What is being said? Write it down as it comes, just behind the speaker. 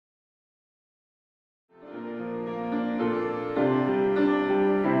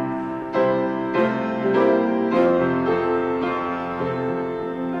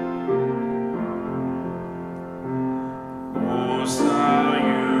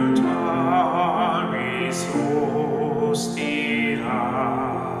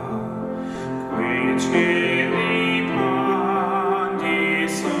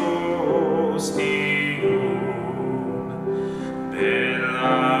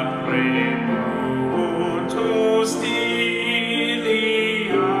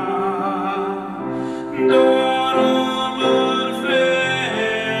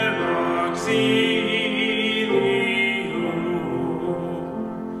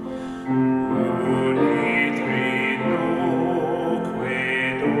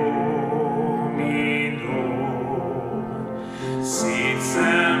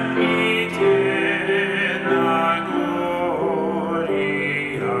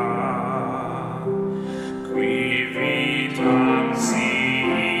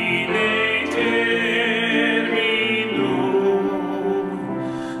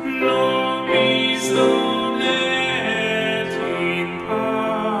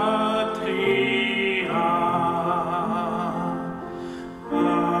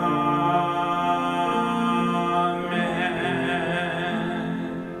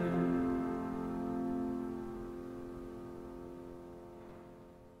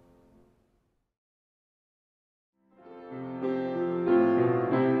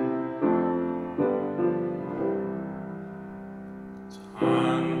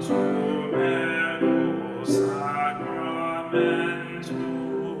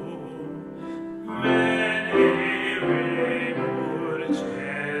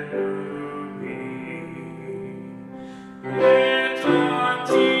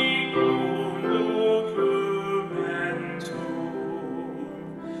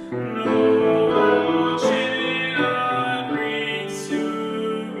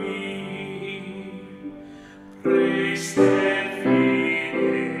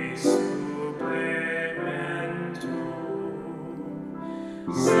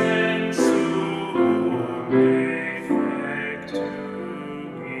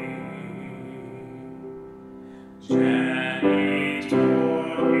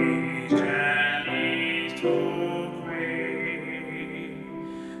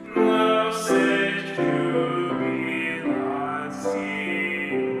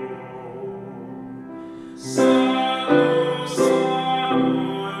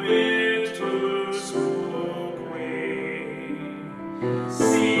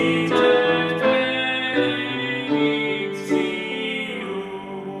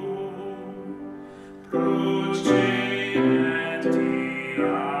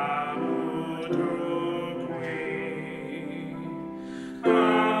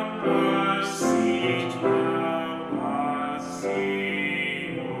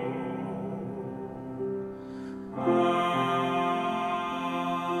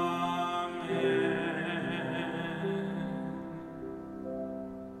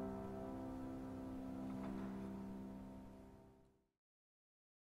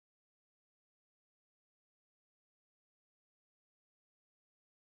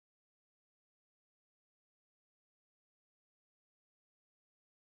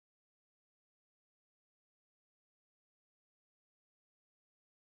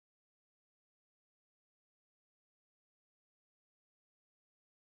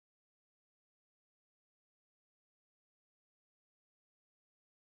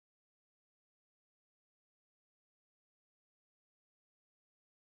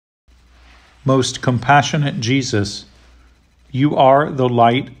Most compassionate Jesus, you are the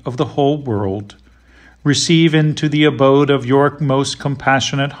light of the whole world. Receive into the abode of your most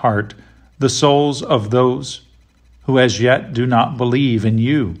compassionate heart the souls of those who as yet do not believe in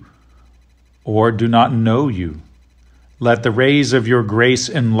you or do not know you. Let the rays of your grace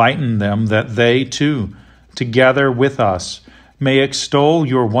enlighten them, that they too, together with us, may extol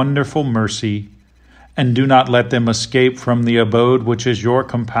your wonderful mercy, and do not let them escape from the abode which is your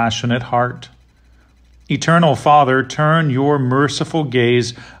compassionate heart. Eternal Father, turn your merciful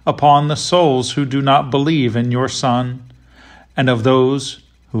gaze upon the souls who do not believe in your Son, and of those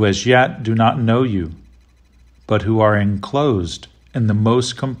who as yet do not know you, but who are enclosed in the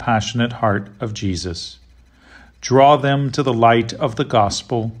most compassionate heart of Jesus. Draw them to the light of the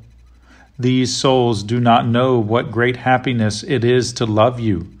gospel. These souls do not know what great happiness it is to love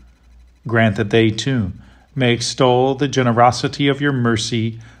you. Grant that they too may extol the generosity of your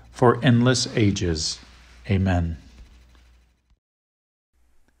mercy for endless ages. Amen.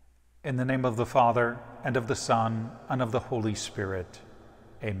 In the name of the Father, and of the Son, and of the Holy Spirit.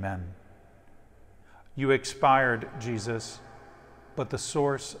 Amen. You expired, Jesus, but the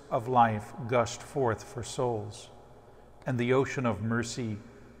source of life gushed forth for souls, and the ocean of mercy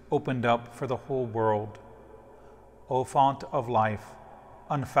opened up for the whole world. O font of life,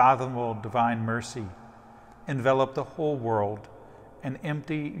 unfathomable divine mercy, envelop the whole world and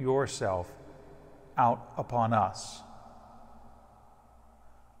empty yourself out upon us.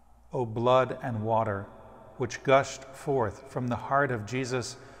 O blood and water, which gushed forth from the heart of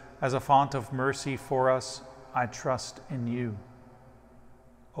Jesus As a font of mercy for us, I trust in you.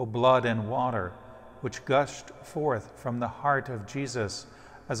 O blood and water, which gushed forth from the heart of Jesus,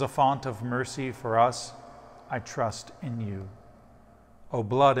 as a font of mercy for us, I trust in you. O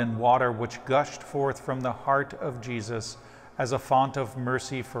blood and water, which gushed forth from the heart of Jesus, as a font of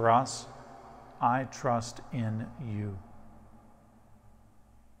mercy for us, I trust in you.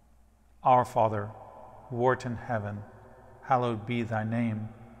 Our Father, who art in heaven, hallowed be thy name.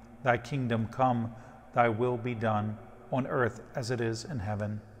 Thy kingdom come, thy will be done, on earth as it is in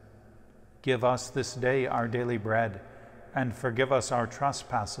heaven. Give us this day our daily bread, and forgive us our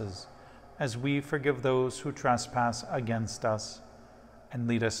trespasses, as we forgive those who trespass against us. And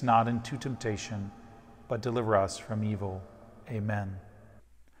lead us not into temptation, but deliver us from evil. Amen.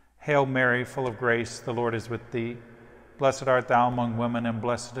 Hail Mary, full of grace, the Lord is with thee. Blessed art thou among women, and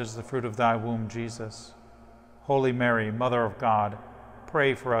blessed is the fruit of thy womb, Jesus. Holy Mary, Mother of God,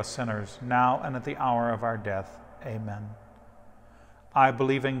 pray for us sinners, now and at the hour of our death. Amen. I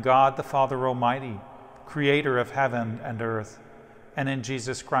believe in God, the Father Almighty, creator of heaven and earth, and in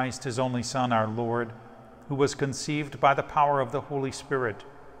Jesus Christ, his only Son, our Lord, who was conceived by the power of the Holy Spirit,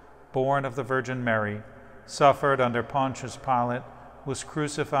 born of the Virgin Mary, suffered under Pontius Pilate, was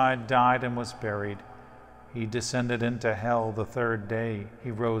crucified, died, and was buried. He descended into hell. The third day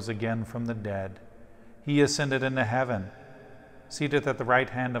he rose again from the dead. He ascended into heaven, seated at the right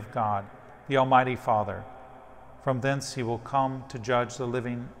hand of God, the Almighty Father. From thence he will come to judge the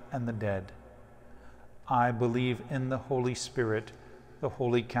living and the dead. I believe in the Holy Spirit, the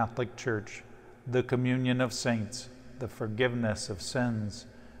Holy Catholic Church, the communion of saints, the forgiveness of sins,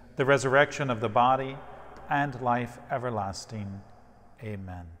 the resurrection of the body, and life everlasting.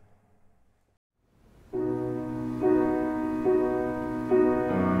 Amen.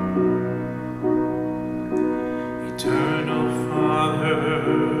 Eternal Father,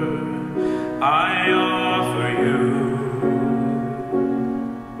 I offer you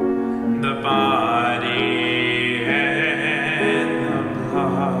the body and the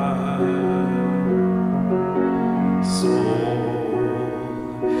blood, soul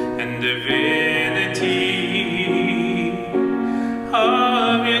and divinity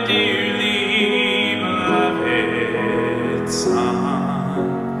of your dearly beloved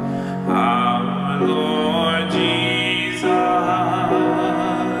Son, our Lord Jesus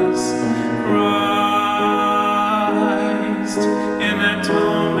Christ, in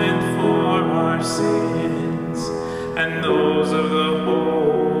atonement for our sins and those of the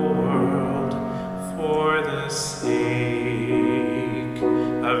whole world, for the sake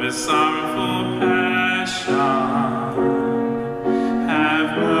of his sorrowful passion.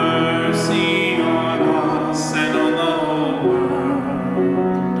 Have mercy on us and on the whole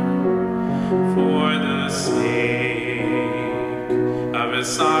world, for the sake of his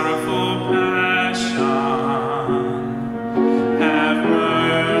sorrowful passion. Have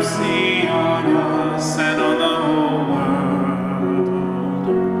mercy on us and on the whole world,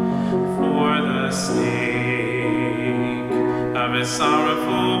 for the sake of his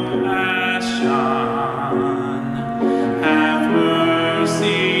sorrowful passion. Have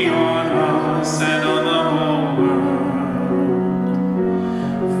mercy on us and on the whole world,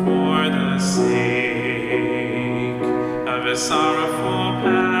 for the sake of his sorrowful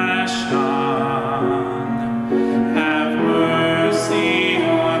passion. Have mercy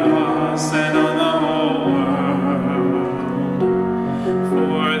on us and on the whole world,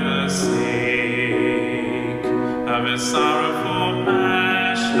 for the sake of his sorrowful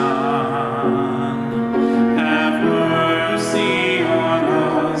passion.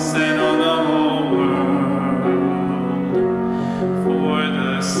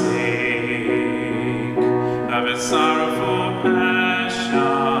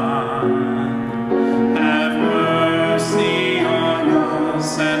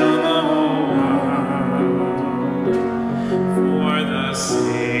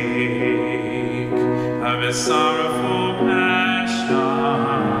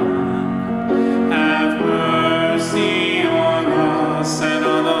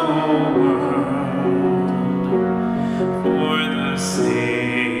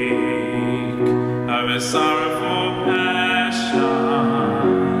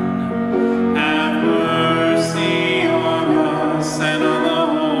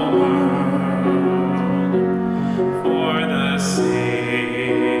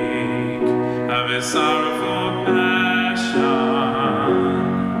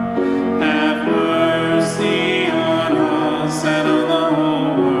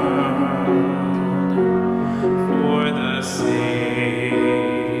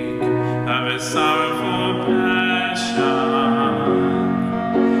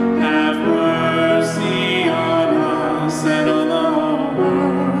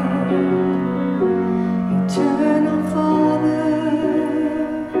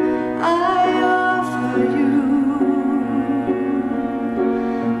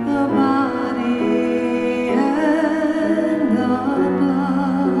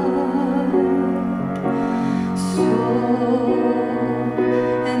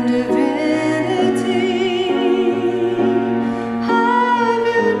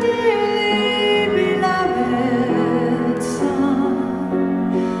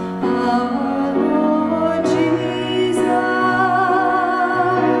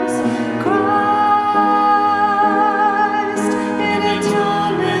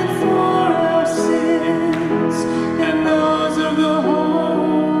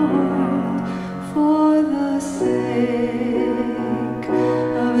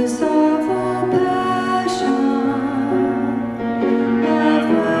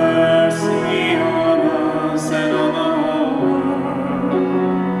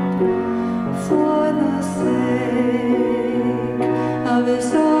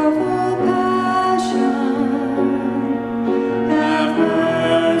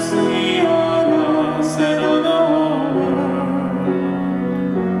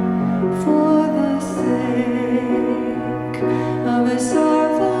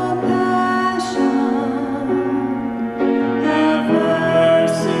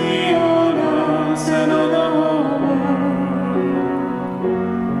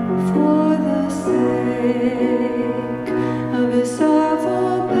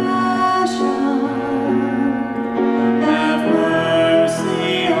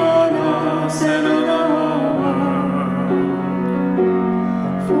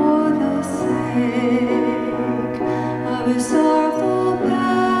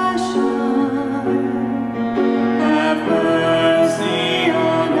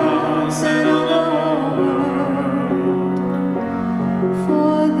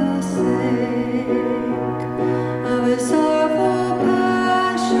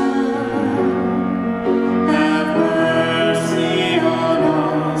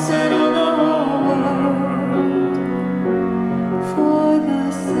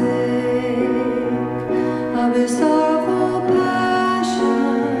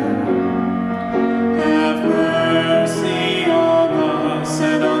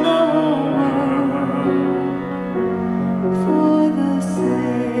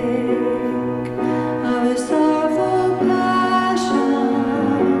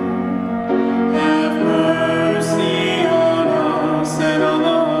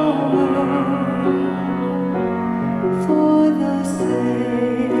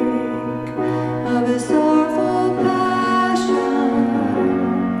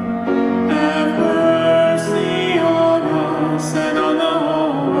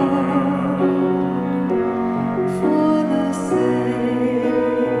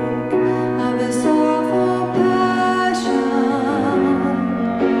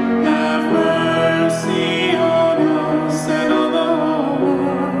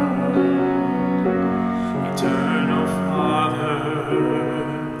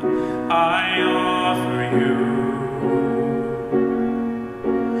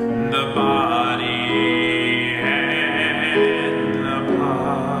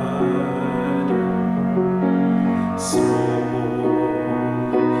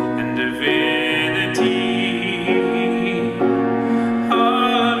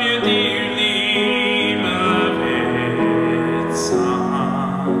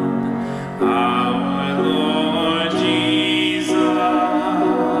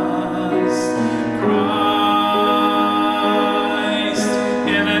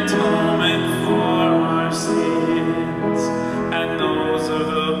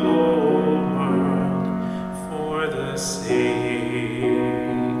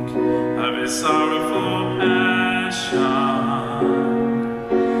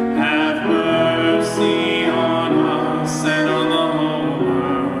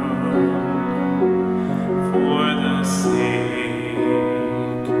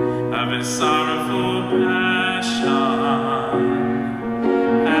 passion,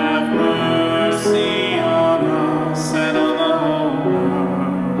 have mercy on us and on the whole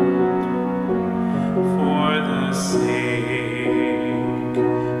world. For the sake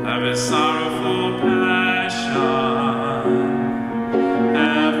of his sorrowful passion,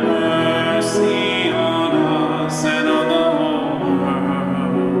 have mercy on us and on the whole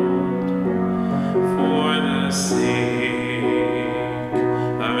world. For the sake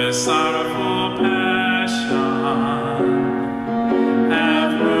of his sorrowful passion,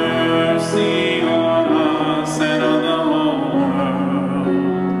 have mercy on us and on the whole world.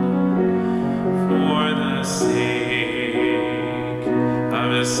 For the sake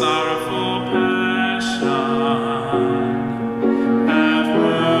of his sorrowful passion, have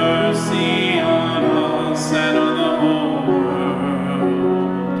mercy on us and on the whole world.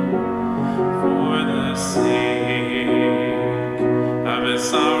 For the sake of his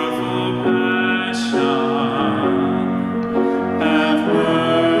sorrowful passion, have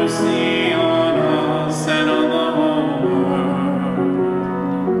mercy on us and on the whole world.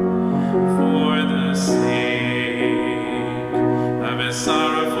 For the sake of his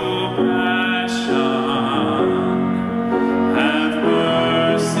sorrowful passion, have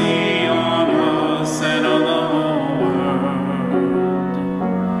mercy on us and on the whole world.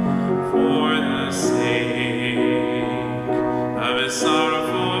 For the sake of his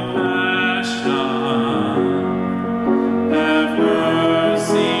sorrowful passion, have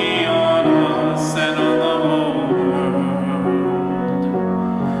mercy on us and on the whole world.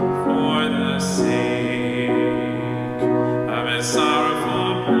 For the sake of his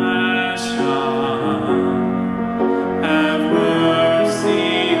sorrowful passion, have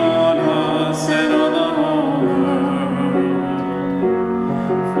mercy on us and on the whole world.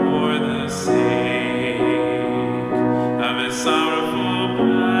 For the sake of his sorrowful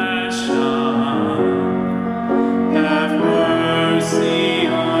passion, have mercy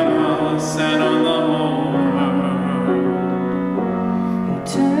on us and on the whole world.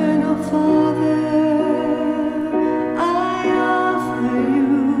 Eternal Father, I offer you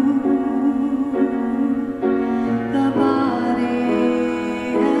the body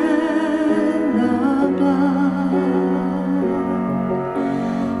and the blood,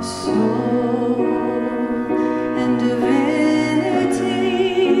 soul and divinity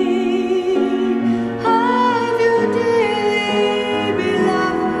of your dearly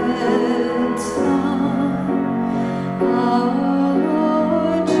beloved Son, our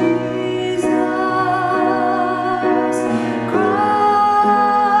Lord Jesus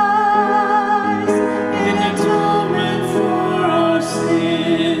Christ, in atonement for our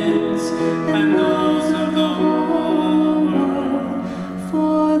sins and those of the whole world,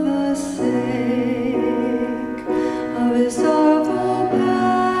 for the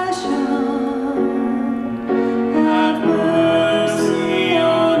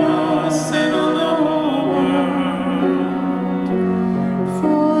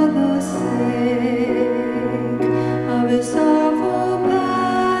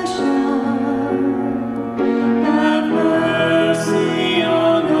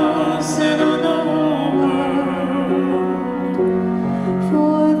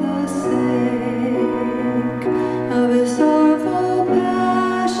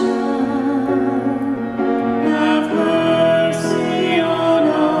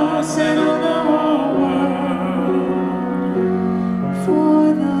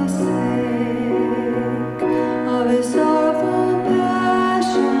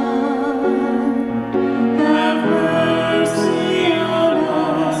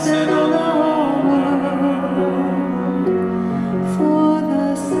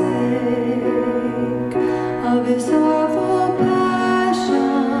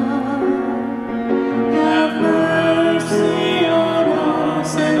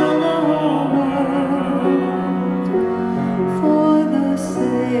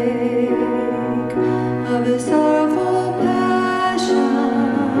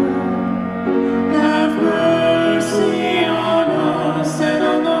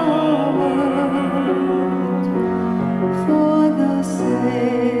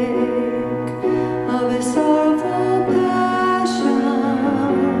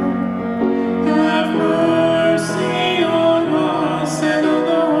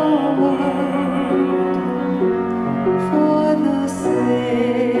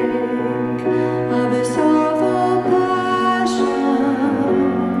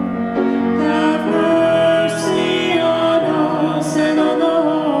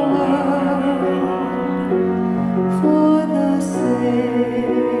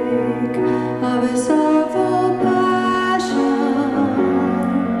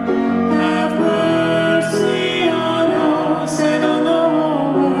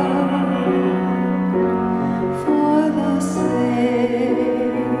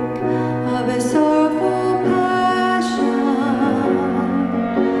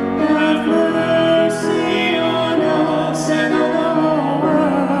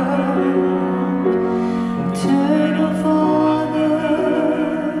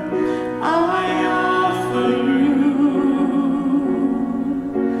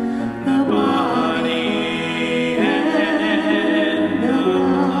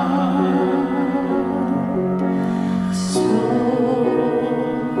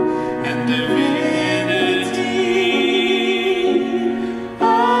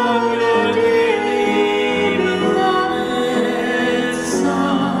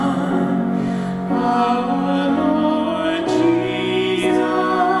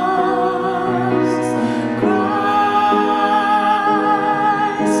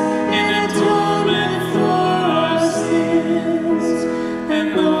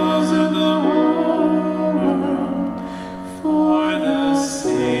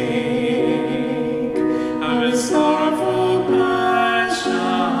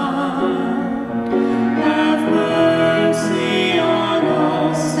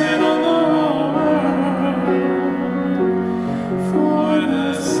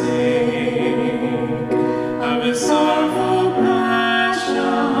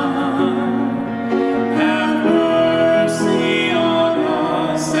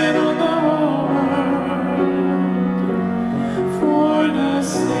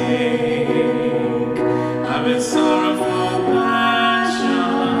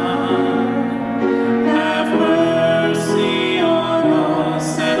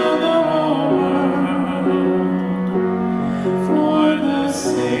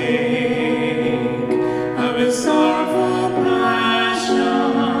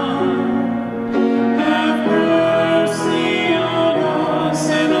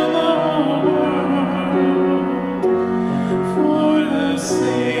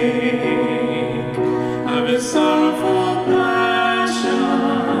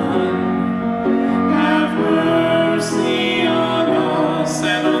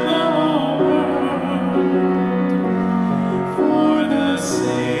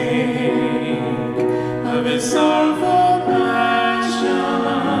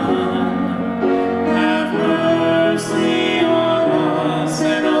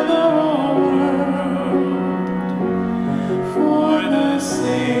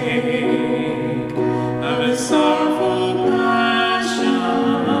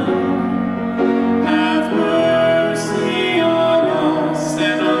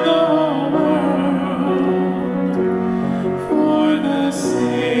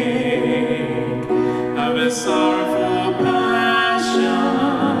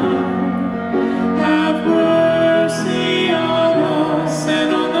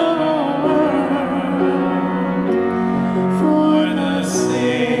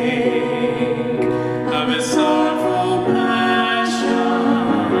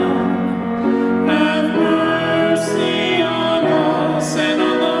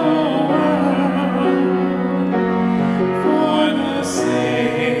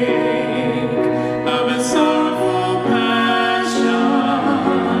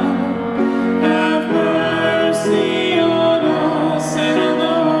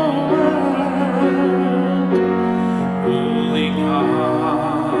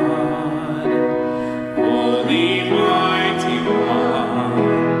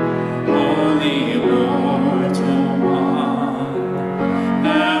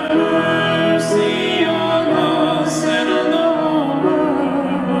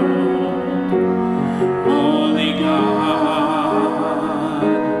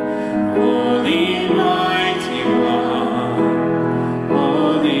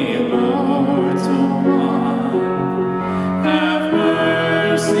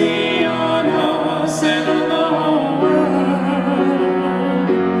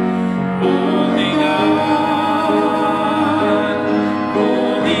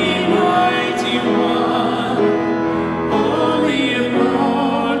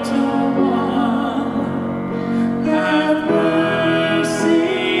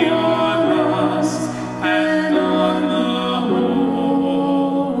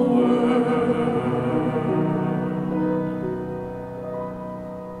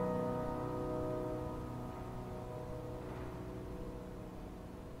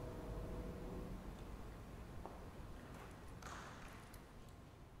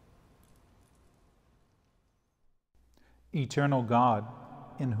Eternal God,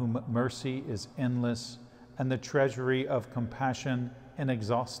 in whom mercy is endless and the treasury of compassion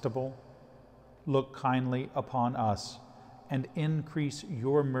inexhaustible, look kindly upon us and increase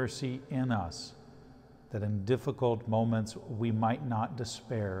your mercy in us, that in difficult moments we might not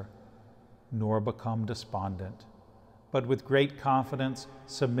despair nor become despondent, but with great confidence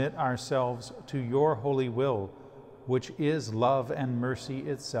submit ourselves to your holy will, which is love and mercy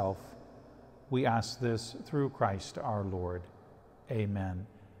itself. We ask this through Christ our Lord. Amen.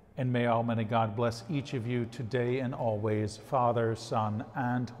 And may Almighty God bless each of you today and always, Father, Son,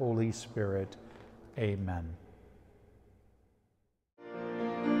 and Holy Spirit. Amen.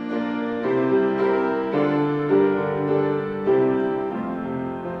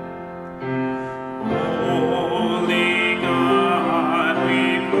 Holy God,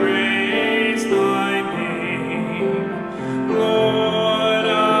 we praise thy name. Lord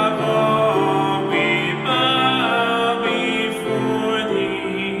of all, we bow before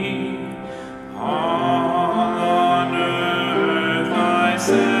thee. All on earth thy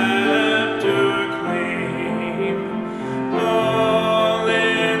scepter claim. All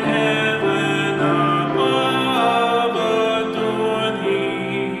in heaven above adore thee.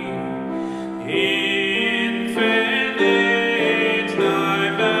 Infinite thy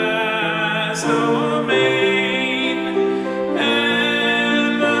vast domain,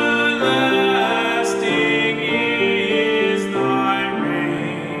 everlasting is thy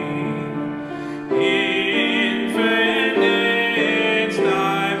reign. Infinite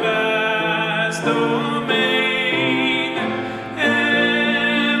thy vast domain,